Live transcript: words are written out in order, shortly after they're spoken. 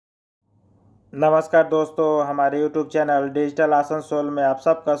नमस्कार दोस्तों, हमारे YouTube चैनल डिजिटल आसनसोल में आप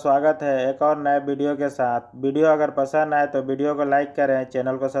सबका स्वागत है एक और नए वीडियो के साथ। वीडियो अगर पसंद आए तो वीडियो को लाइक करें,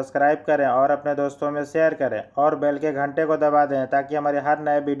 चैनल को सब्सक्राइब करें और अपने दोस्तों में शेयर करें और बेल के घंटे को दबा दें ताकि हमारे हर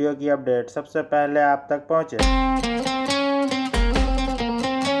नए वीडियो की अपडेट सबसे पहले आप तक पहुँचे।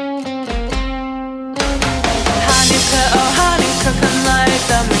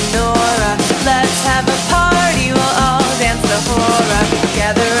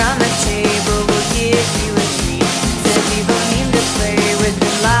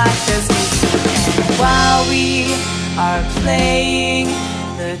 Are playing,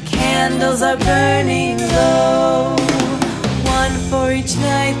 the candles are burning low. One for each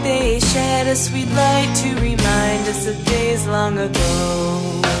night, they shed a sweet light to remind us of days long ago.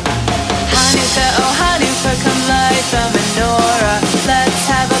 Hanukkah, oh Hanukkah, come light the menorah. Let's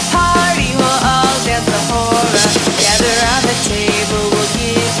have a party, we'll all dance the hora. Gather around the table, we'll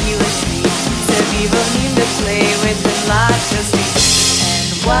give you a treat. Sevivonim to play with and lots of sweet.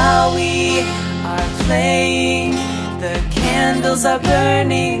 And while we are playing, the candles are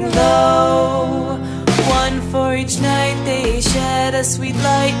burning low. One for each night, they shed a sweet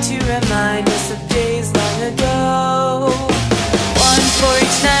light to remind us of days long ago. One for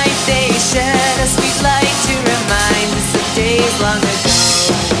each night, they shed a sweet light to remind us of days long ago.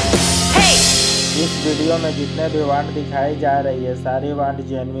 Hey! इस video में जितने भी want दिखाई जा रही है सारी want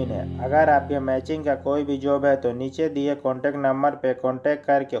genuine है। अगर आपके मैचिंग का कोई भी जॉब है तो नीचे दिए कॉन्टैक्ट नंबर पे कॉन्टैक्ट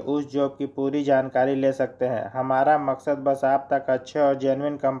करके उस जॉब की पूरी जानकारी ले सकते हैं। हमारा मकसद बस आप तक अच्छे और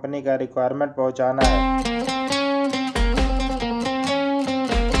जेन्युइन कंपनी का रिक्वायरमेंट पहुंचाना है।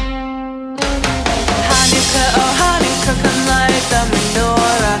 Hanukkah, oh Hanukkah, come light the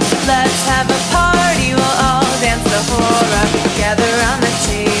menorah. Let's have a party, we'll all dance the hora. Gather around the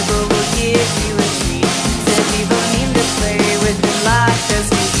table, we'll give you a treat. Sevivonim to play with and lots of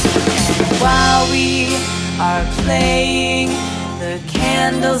sweet. While we are playing, the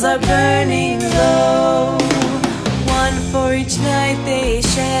candles are burning low. One for each night, they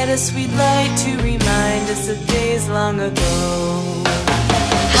shed a sweet light to remind us of days long ago.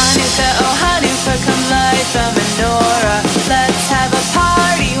 Hanukkah, oh Hanukkah, come light the menorah. Let's have a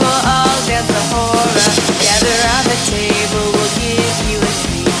party, we'll all dance the hora. Gather around the table, we'll give you a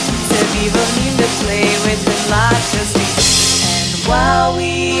treat. Sevivonim to play with and lots of sweet. And while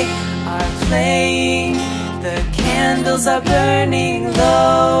we are playing, the candles are burning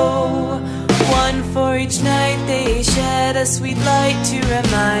low. One for each night, they shed a sweet light to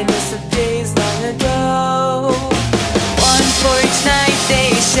remind us of days long ago. One for each night, they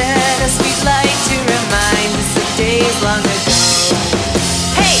shed a sweet light to remind us of days long ago.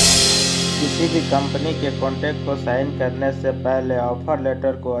 Hey! किसी भी company के contract को sign करने से पहले offer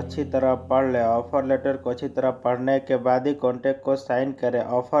letter को अच्छी तरह पढ़ लें। ऑफर लेटर को अच्छी तरह पढ़ने के बाद ही कॉन्ट्रैक्ट को साइन करें।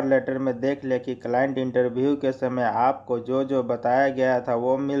 ऑफर लेटर में देख लें कि क्लाइंट इंटरव्यू के समय आपको जो जो बताया गया था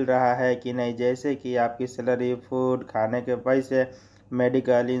वो मिल रहा है कि नहीं, जैसे कि आपकी सैलरी, फूड, खाने के पैसे,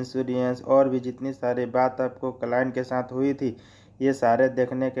 मेडिकल इंश्योरेंस और भी जितनी सारी बात आपको क्लाइंट के साथ हुई थी, ये सारे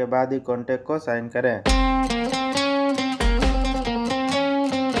देखने के बाद ही कॉन्ट्रैक्ट को साइन करें।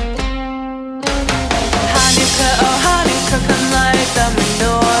 Hanukkah, oh Hanukkah, come light the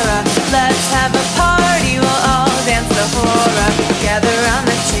menorah. Let's have a party, we'll all dance the hora. Gather around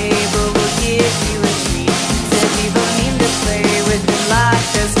the table, we'll give you a treat. Sevivonim to play with and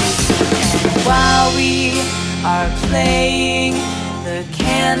lots of sweet. While we are playing, the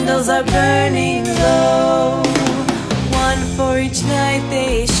candles are burning low. One for each night,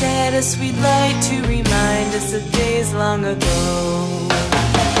 they shed a sweet light to remind us of days long ago.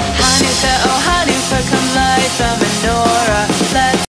 Hanukkah, oh Hanukkah, come light the menorah.